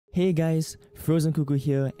Hey guys, Frozen Cuckoo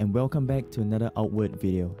here and welcome back to another Outward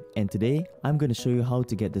video. And today, I'm going to show you how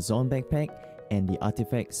to get the Zhorn backpack and the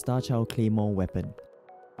artifact Starchild Claymore weapon.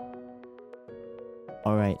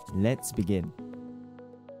 Alright, let's begin.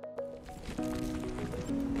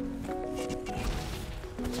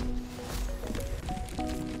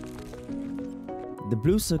 The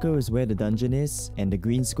blue circle is where the dungeon is and the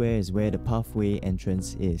green square is where the pathway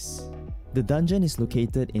entrance is. The dungeon is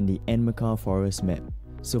located in the Enmerkar Forest map.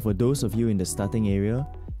 So for those of you in the starting area,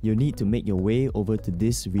 you'll need to make your way over to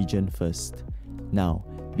this region first. Now,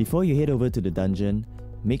 before you head over to the dungeon,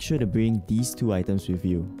 make sure to bring these two items with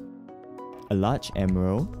you. A large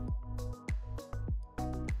emerald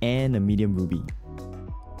and a medium ruby.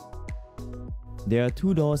 There are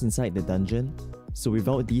two doors inside the dungeon, so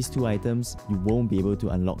without these two items, you won't be able to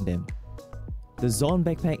unlock them. The Zhorn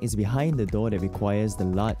backpack is behind the door that requires the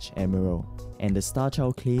large emerald, and the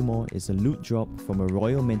Starchild Claymore is a loot drop from a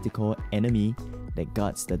Royal Manticore enemy that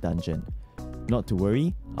guards the dungeon. Not to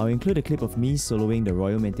worry, I'll include a clip of me soloing the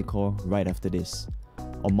Royal Manticore right after this.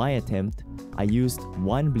 On my attempt, I used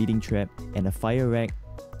one bleeding trap and a fire rack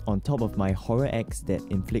on top of my horror axe that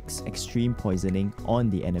inflicts extreme poisoning on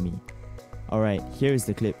the enemy. Alright, here is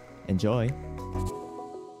the clip. Enjoy!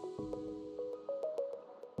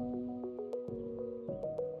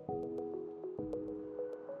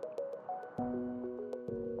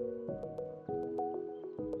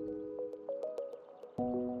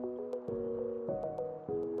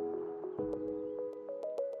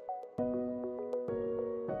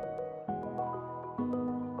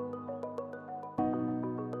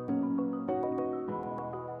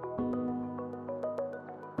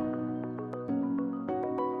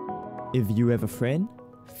 If you have a friend,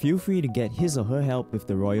 feel free to get his or her help with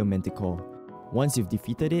the Royal Manticore. Once you've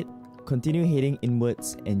defeated it, continue heading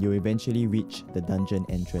inwards and you'll eventually reach the dungeon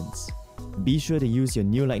entrance. Be sure to use your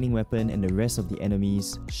new lightning weapon and the rest of the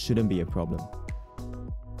enemies shouldn't be a problem.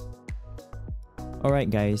 Alright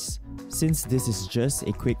guys, since this is just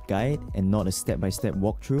a quick guide and not a step-by-step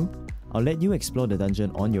walkthrough, I'll let you explore the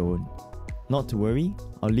dungeon on your own. Not to worry,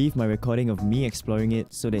 I'll leave my recording of me exploring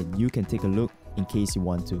it so that you can take a look in case you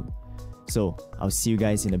want to. So, I'll see you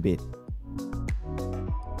guys in a bit.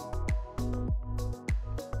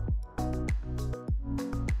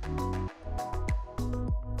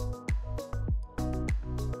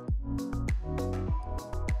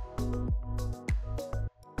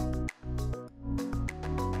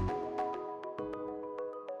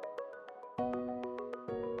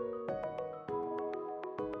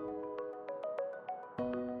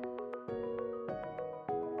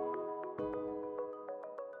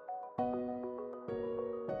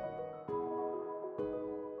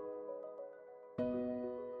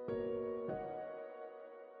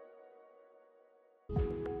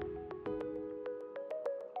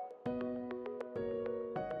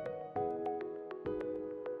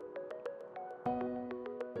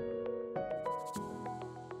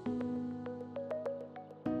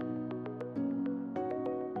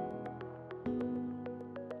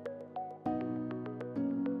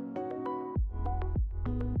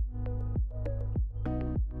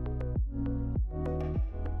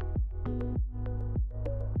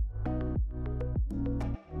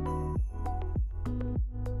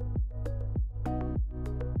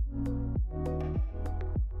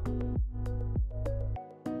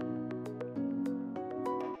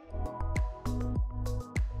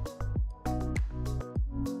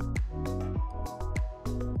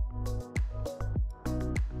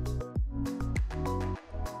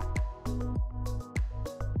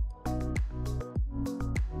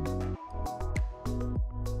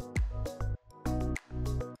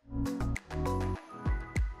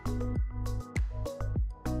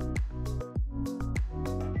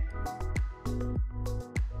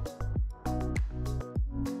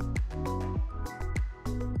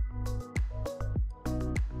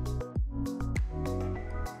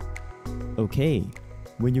 Okay,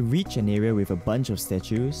 when you reach an area with a bunch of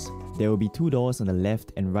statues, there will be two doors on the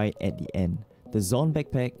left and right at the end. The Zhorn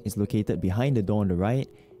backpack is located behind the door on the right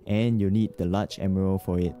and you'll need the large emerald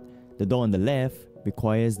for it. The door on the left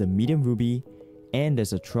requires the medium ruby and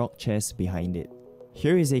there's a trog chest behind it.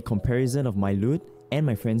 Here is a comparison of my loot and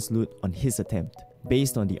my friend's loot on his attempt.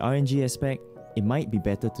 Based on the RNG aspect, it might be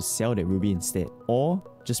better to sell that ruby instead, or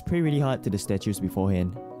just pray really hard to the statues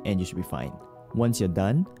beforehand and you should be fine. Once you're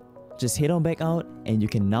done, just head on back out and you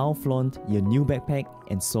can now flaunt your new backpack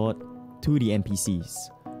and sword to the NPCs.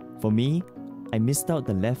 For me, I missed out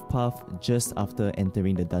the left path just after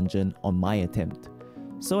entering the dungeon on my attempt.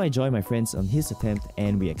 So I joined my friends on his attempt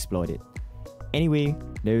and we explored it. Anyway,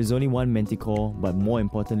 there is only one Manticore, but more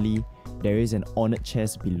importantly, there is an honoured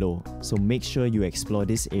chest below, so make sure you explore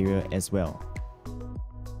this area as well.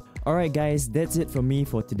 Alright guys, that's it from me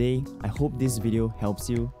for today. I hope this video helps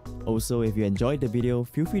you. Also, if you enjoyed the video,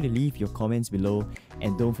 feel free to leave your comments below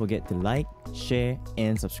and don't forget to like, share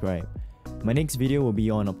and subscribe. My next video will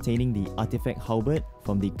be on obtaining the artifact halberd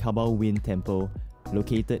from the Cabal Wind Temple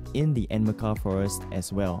located in the Enmerkar Forest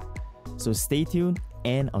as well. So stay tuned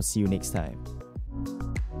and I'll see you next time.